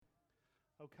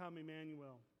O come,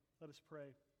 Emmanuel. Let us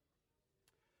pray.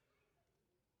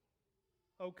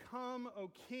 O come,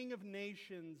 O King of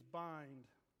nations, bind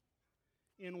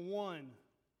in one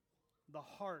the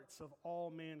hearts of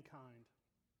all mankind.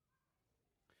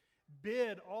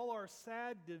 Bid all our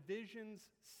sad divisions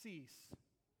cease,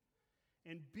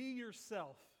 and be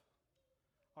yourself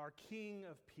our King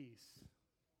of peace.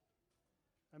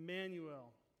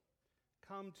 Emmanuel,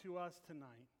 come to us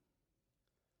tonight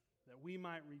that we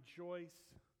might rejoice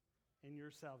in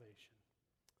your salvation.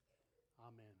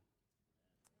 Amen.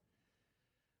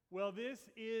 Well, this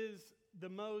is the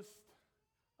most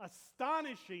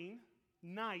astonishing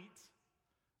night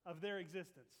of their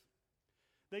existence.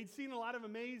 They'd seen a lot of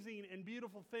amazing and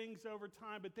beautiful things over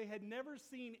time, but they had never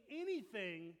seen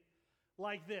anything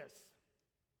like this.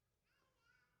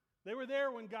 They were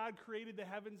there when God created the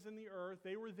heavens and the earth.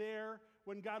 They were there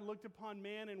when God looked upon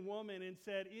man and woman and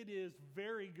said, "It is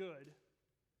very good."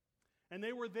 And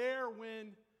they were there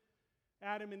when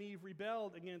Adam and Eve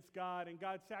rebelled against God and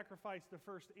God sacrificed the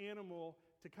first animal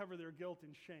to cover their guilt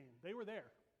and shame. They were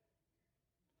there.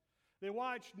 They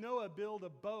watched Noah build a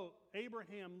boat,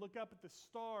 Abraham look up at the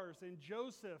stars, and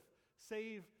Joseph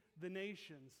save the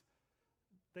nations.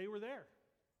 They were there.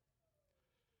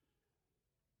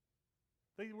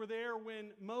 They were there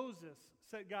when Moses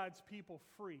set God's people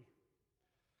free.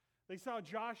 They saw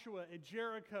Joshua at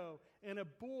Jericho and a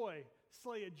boy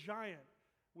slay a giant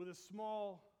with a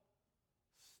small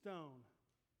stone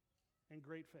and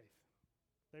great faith.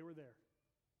 They were there.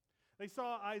 They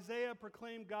saw Isaiah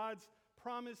proclaim God's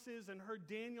promises and heard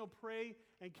Daniel pray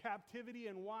in captivity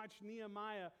and watched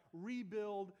Nehemiah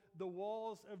rebuild the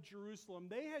walls of Jerusalem.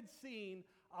 They had seen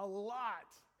a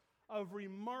lot of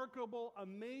remarkable,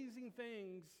 amazing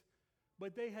things,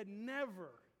 but they had never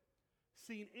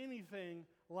seen anything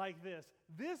like this.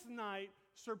 This night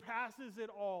surpasses it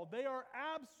all. They are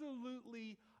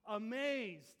absolutely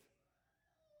amazed.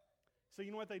 So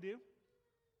you know what they do?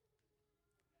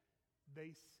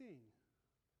 They sing.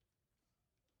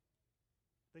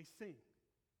 They sing.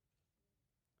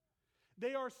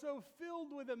 They are so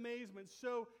filled with amazement,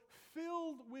 so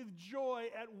filled with joy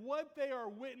at what they are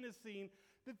witnessing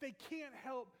that they can't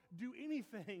help do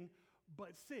anything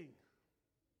but sing.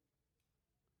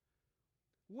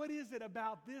 What is it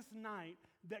about this night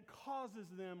that causes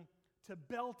them to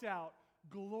belt out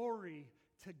glory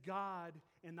to God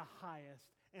in the highest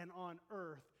and on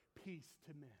earth peace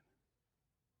to men?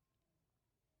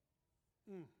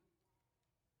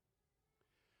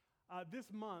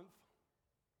 This month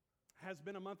has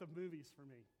been a month of movies for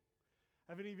me.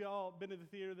 Have any of y'all been to the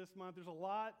theater this month? There's a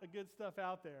lot of good stuff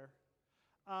out there.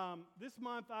 This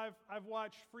month I've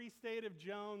watched Free State of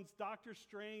Jones, Doctor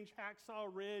Strange, Hacksaw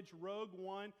Ridge, Rogue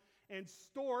One, and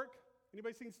Stork.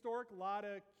 Anybody seen Stork? A lot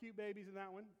of cute babies in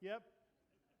that one. Yep.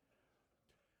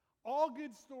 All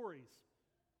good stories,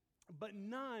 but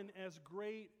none as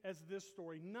great as this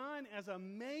story. None as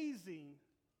amazing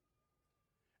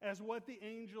as what the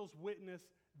angels witness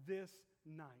this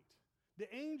night.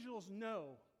 The angels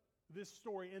know this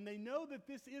story, and they know that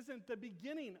this isn't the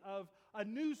beginning of a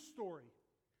new story.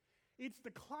 It's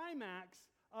the climax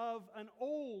of an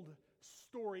old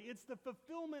story. It's the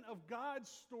fulfillment of God's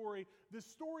story, the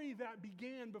story that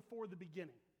began before the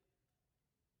beginning.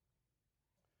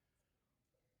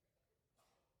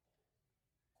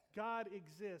 God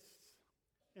exists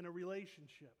in a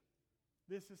relationship.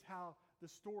 This is how the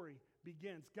story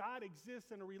begins. God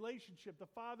exists in a relationship, the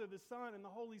Father, the Son, and the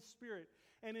Holy Spirit.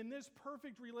 And in this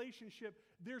perfect relationship,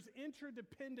 there's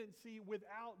interdependency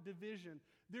without division.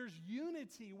 There's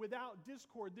unity without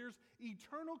discord. There's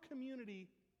eternal community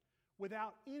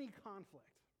without any conflict.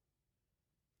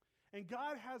 And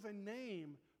God has a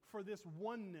name for this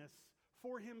oneness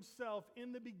for himself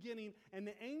in the beginning, and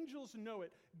the angels know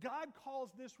it. God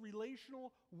calls this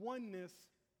relational oneness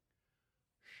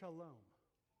shalom.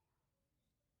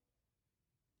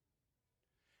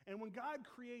 And when God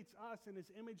creates us in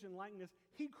his image and likeness,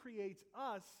 he creates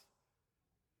us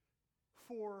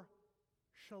for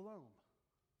shalom.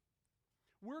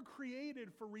 We're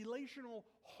created for relational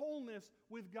wholeness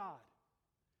with God.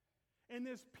 And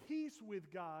this peace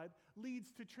with God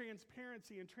leads to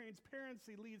transparency, and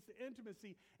transparency leads to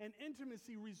intimacy, and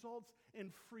intimacy results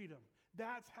in freedom.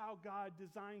 That's how God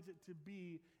designs it to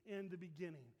be in the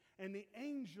beginning. And the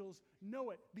angels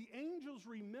know it. The angels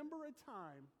remember a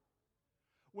time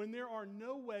when there are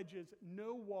no wedges,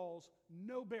 no walls,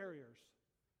 no barriers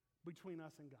between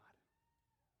us and God.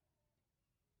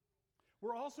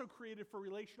 We're also created for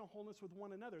relational wholeness with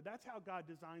one another. That's how God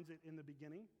designs it in the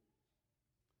beginning.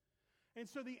 And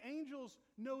so the angels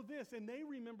know this, and they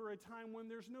remember a time when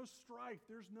there's no strife,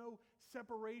 there's no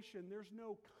separation, there's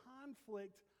no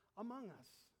conflict among us.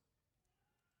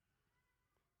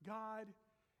 God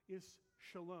is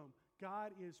shalom.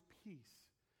 God is peace.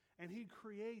 And He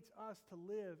creates us to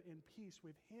live in peace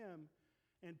with Him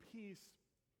and peace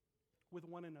with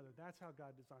one another. That's how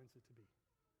God designs it to be.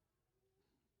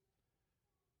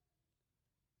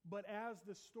 But as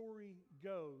the story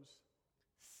goes,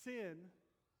 sin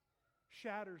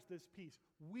shatters this peace.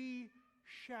 We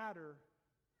shatter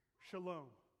shalom.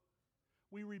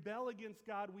 We rebel against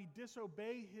God, we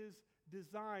disobey His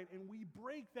design, and we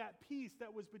break that peace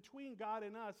that was between God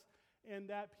and us and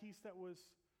that peace that was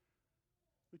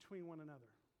between one another.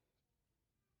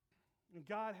 And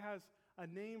God has a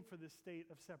name for this state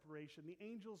of separation. The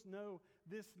angels know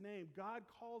this name. God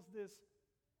calls this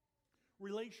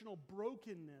relational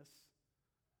brokenness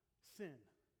sin.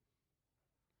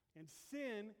 And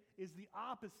sin is the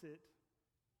opposite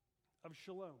of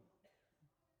shalom.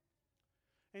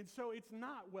 And so it's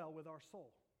not well with our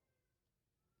soul.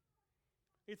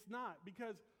 It's not,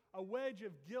 because a wedge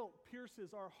of guilt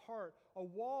pierces our heart. A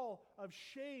wall of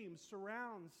shame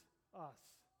surrounds us.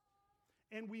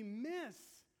 And we miss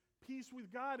peace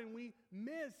with God, and we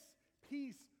miss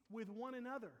peace with one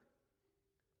another.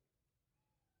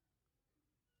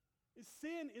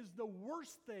 Sin is the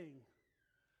worst thing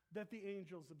that the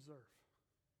angels observe.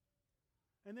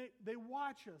 And they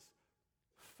watch us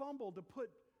fumble to put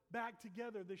back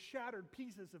together the shattered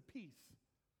pieces of peace.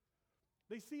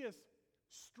 They see us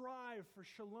strive for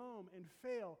shalom and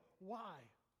fail. Why?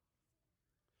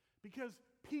 Because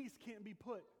peace can't be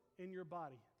put in your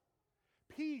body.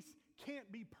 Peace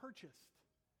can't be purchased.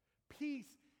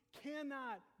 Peace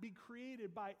cannot be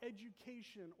created by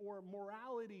education or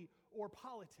morality or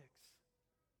politics.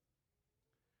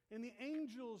 And the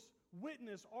angels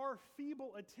witness our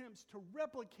feeble attempts to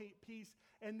replicate peace,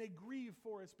 and they grieve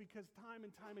for us because time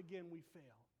and time again we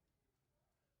fail.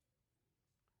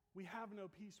 We have no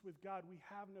peace with God. We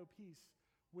have no peace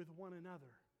with one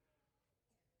another.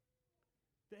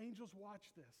 The angels watch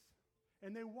this,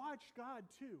 and they watch God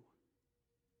too.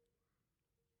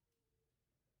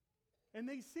 And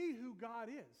they see who God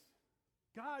is.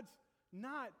 God's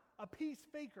not a peace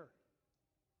faker.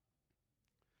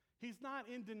 He's not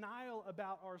in denial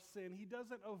about our sin. He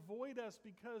doesn't avoid us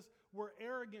because we're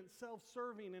arrogant,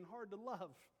 self-serving, and hard to love.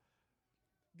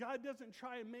 God doesn't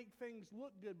try and make things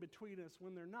look good between us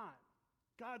when they're not.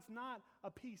 God's not a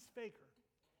peace faker.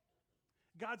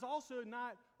 God's also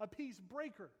not a peace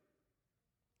breaker.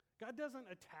 God doesn't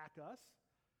attack us.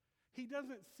 He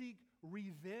doesn't seek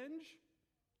revenge.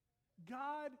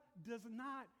 God does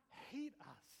not hate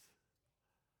us.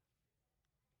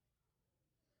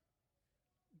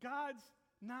 God's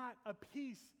not a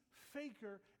peace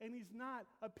faker, and He's not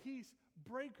a peace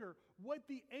breaker. What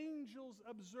the angels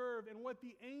observe and what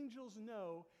the angels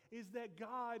know is that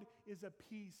God is a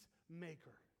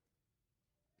peacemaker.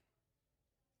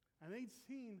 And they'd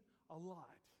seen a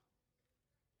lot,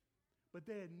 but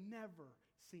they had never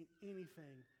seen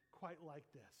anything quite like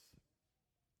this.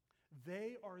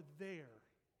 They are there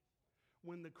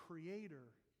when the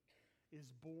Creator is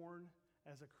born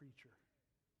as a creature.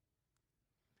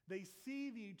 They see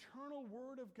the eternal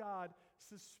Word of God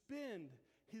suspend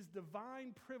His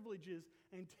divine privileges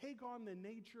and take on the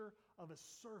nature of a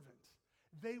servant.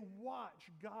 They watch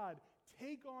God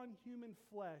take on human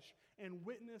flesh and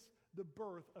witness the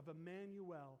birth of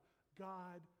Emmanuel,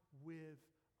 God with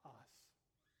us.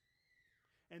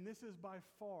 And this is by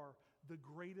far the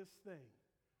greatest thing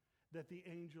that the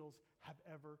angels have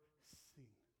ever seen.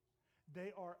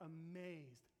 They are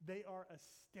amazed. They are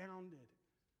astounded.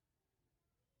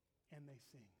 And they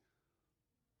sing.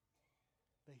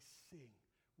 They sing.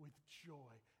 With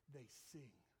joy, they sing.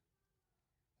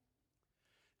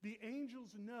 The angels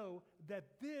know that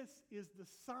this is the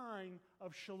sign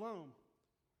of shalom.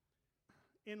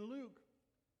 In Luke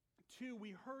 2,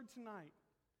 we heard tonight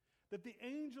that the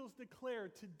angels declare,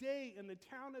 today in the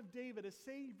town of David, a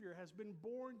Savior has been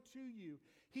born to you.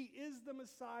 He is the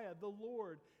Messiah, the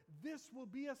Lord. This will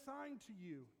be a sign to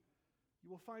you. You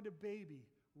will find a baby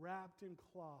wrapped in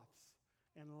cloths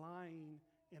and lying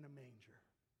in a manger.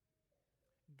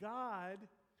 God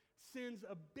sends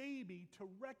a baby to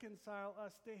reconcile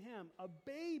us to Him. A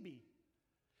baby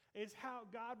is how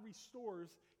God restores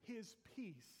His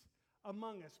peace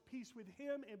among us. Peace with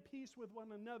Him and peace with one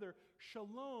another.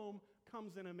 Shalom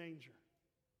comes in a manger.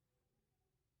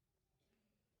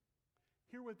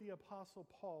 Hear what the Apostle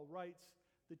Paul writes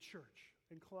the church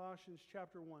in Colossians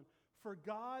chapter 1. For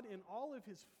God in all of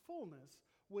His fullness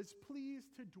was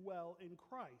pleased to dwell in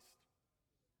Christ,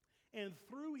 and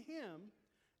through Him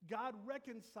God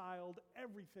reconciled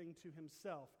everything to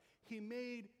himself. He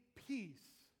made peace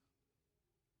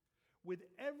with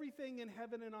everything in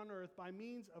heaven and on earth by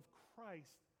means of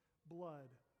Christ's blood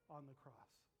on the cross.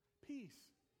 Peace.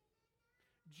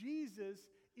 Jesus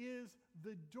is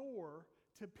the door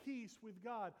to peace with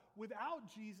God.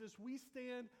 Without Jesus, we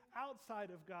stand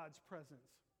outside of God's presence.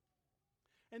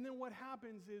 And then what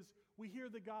happens is we hear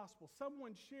the gospel.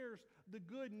 Someone shares the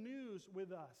good news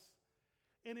with us.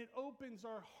 And it opens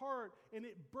our heart and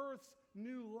it births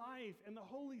new life. And the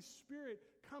Holy Spirit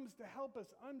comes to help us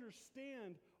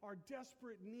understand our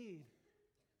desperate need.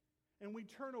 And we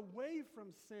turn away from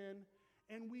sin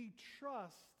and we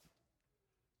trust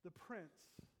the Prince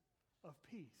of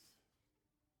Peace.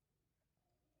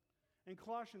 In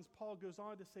Colossians, Paul goes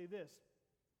on to say this.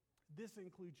 This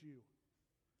includes you,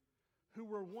 who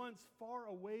were once far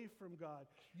away from God.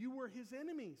 You were his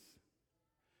enemies,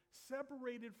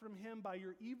 separated from him by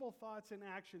your evil thoughts and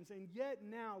actions, and yet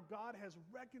now God has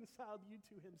reconciled you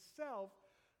to himself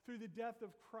through the death of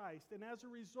Christ. And as a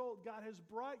result, God has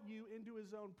brought you into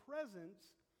his own presence,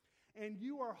 and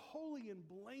you are holy and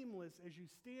blameless as you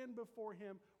stand before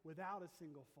him without a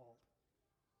single fault.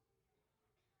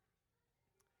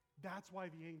 That's why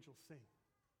the angels sing.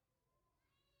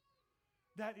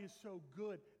 That is so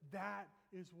good. That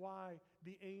is why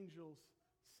the angels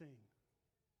sing.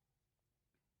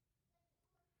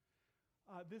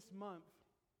 This month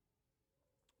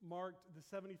marked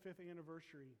the 75th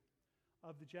anniversary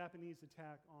of the Japanese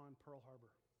attack on Pearl Harbor.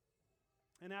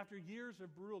 And after years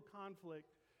of brutal conflict,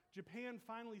 Japan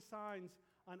finally signs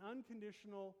an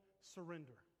unconditional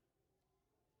surrender.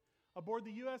 Aboard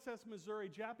the USS Missouri,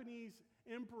 Japanese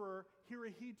Emperor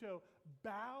Hirohito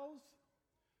bows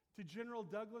to General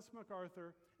Douglas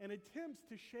MacArthur and attempts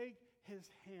to shake his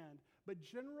hand. But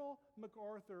General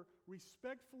MacArthur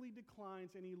respectfully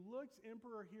declines, and he looks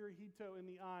Emperor Hirohito in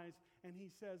the eyes, and he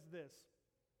says this: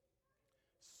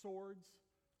 swords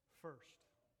first.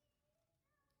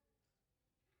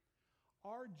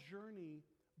 Our journey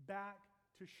back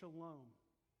to shalom,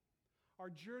 our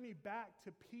journey back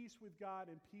to peace with God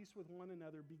and peace with one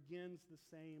another begins the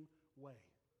same way.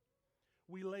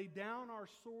 We lay down our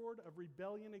sword of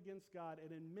rebellion against God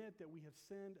and admit that we have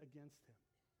sinned against him.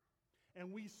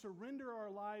 And we surrender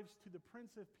our lives to the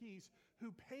Prince of Peace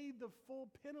who paid the full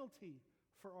penalty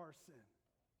for our sin.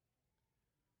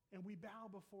 And we bow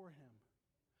before him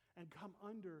and come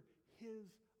under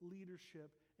his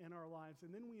leadership in our lives.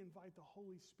 And then we invite the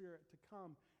Holy Spirit to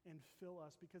come and fill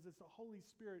us, because it's the Holy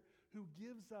Spirit who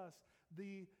gives us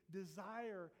the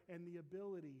desire and the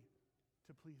ability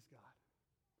to please God.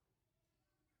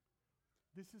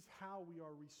 This is how we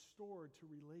are restored to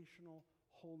relational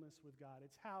wholeness with God.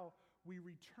 It's how we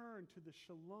return to the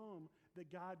shalom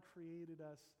that God created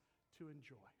us to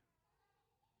enjoy.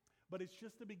 But it's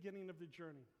just the beginning of the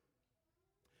journey.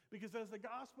 Because as the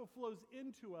gospel flows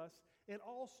into us, it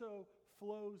also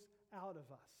flows out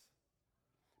of us.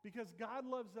 Because God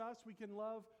loves us, we can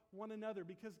love one another.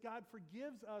 Because God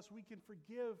forgives us, we can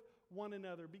forgive one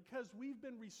another. Because we've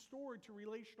been restored to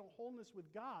relational wholeness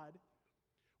with God,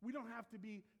 we don't have to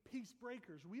be peace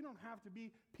breakers. We don't have to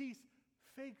be peace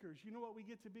fakers. You know what we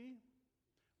get to be?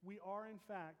 We are, in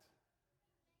fact,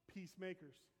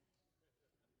 peacemakers.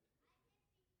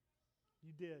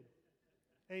 You did.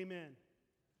 Amen.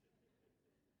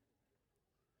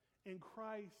 In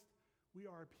Christ, we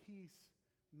are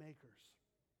peacemakers.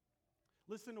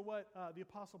 Listen to what the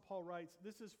Apostle Paul writes.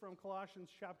 This is from Colossians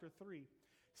chapter 3.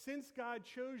 Since God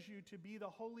chose you to be the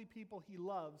holy people he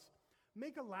loves,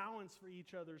 make allowance for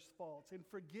each other's faults and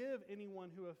forgive anyone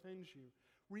who offends you.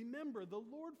 Remember, the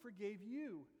Lord forgave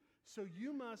you, so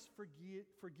you must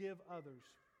forgive others.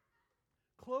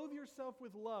 Clothe yourself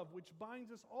with love, which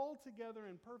binds us all together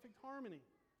in perfect harmony.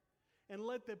 And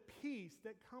let the peace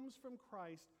that comes from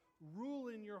Christ rule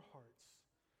in your hearts.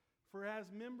 For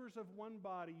as members of one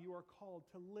body, you are called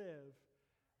to live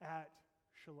at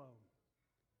shalom,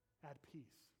 at peace.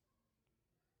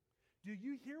 Do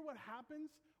you hear what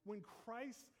happens when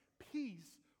Christ's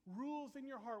peace rules in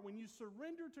your heart? When you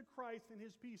surrender to Christ and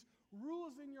his peace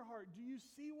rules in your heart, do you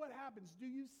see what happens? Do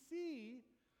you see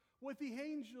what the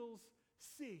angels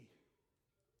see?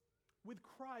 With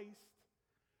Christ,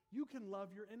 you can love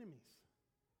your enemies.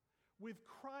 With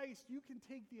Christ, you can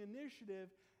take the initiative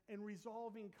in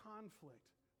resolving conflict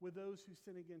with those who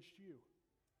sin against you.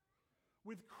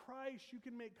 With Christ, you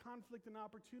can make conflict an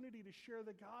opportunity to share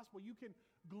the gospel. You can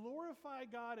glorify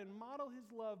God and model his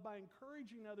love by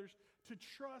encouraging others to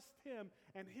trust him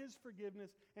and his forgiveness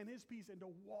and his peace and to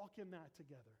walk in that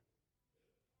together.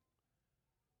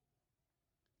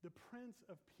 The Prince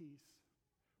of Peace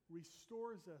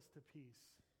restores us to peace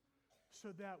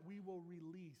so that we will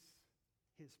release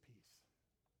his peace.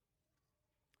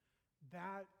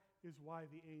 That is why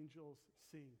the angels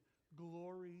sing,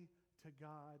 "Glory to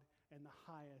God in the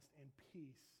highest, and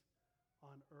peace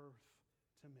on earth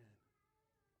to men."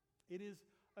 It is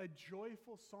a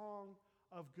joyful song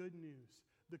of good news.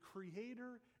 The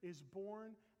Creator is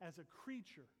born as a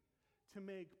creature to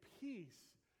make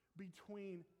peace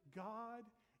between God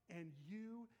and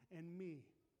you and me.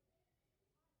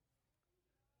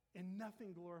 And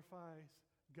nothing glorifies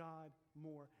God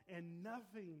more. And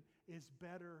nothing is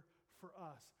better for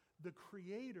us. The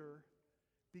Creator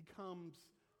becomes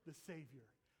the Savior.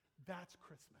 That's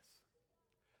Christmas.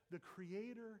 The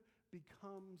Creator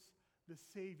becomes the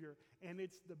Savior. And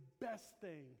it's the best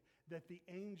thing that the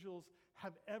angels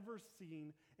have ever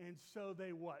seen. And so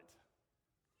they what?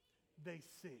 They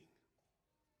sing.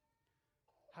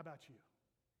 How about you?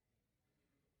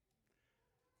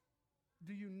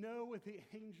 Do you know what the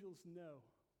angels know?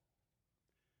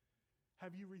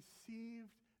 Have you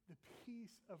received the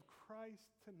peace of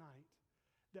Christ tonight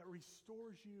that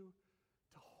restores you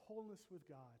to wholeness with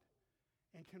God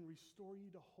and can restore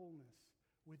you to wholeness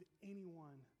with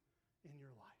anyone in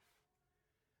your life?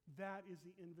 That is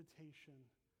the invitation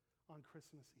on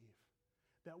Christmas Eve.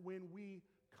 That when we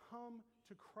come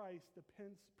to Christ, the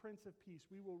Prince of Peace,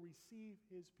 we will receive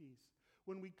his peace.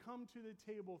 When we come to the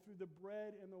table through the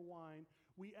bread and the wine,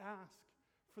 we ask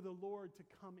for the Lord to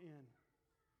come in.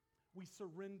 We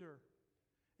surrender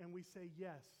and we say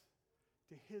yes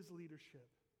to his leadership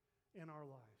in our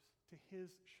lives, to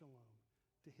his shalom,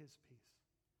 to his peace.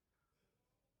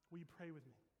 Will you pray with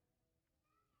me?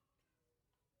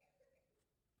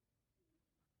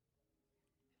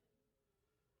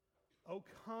 O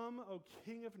come, O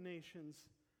King of nations,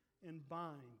 and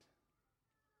bind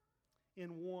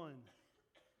in one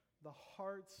the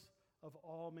hearts of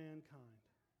all mankind.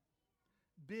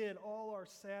 Bid all our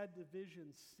sad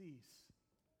divisions cease,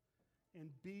 and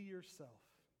be yourself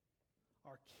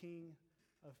our King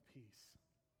of peace.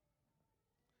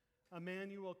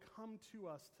 Emmanuel, come to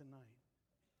us tonight,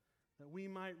 that we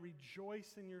might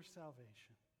rejoice in your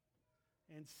salvation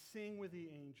and sing with the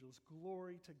angels,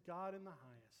 glory to God in the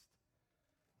highest,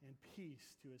 and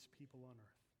peace to his people on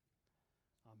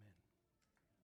earth. Amen.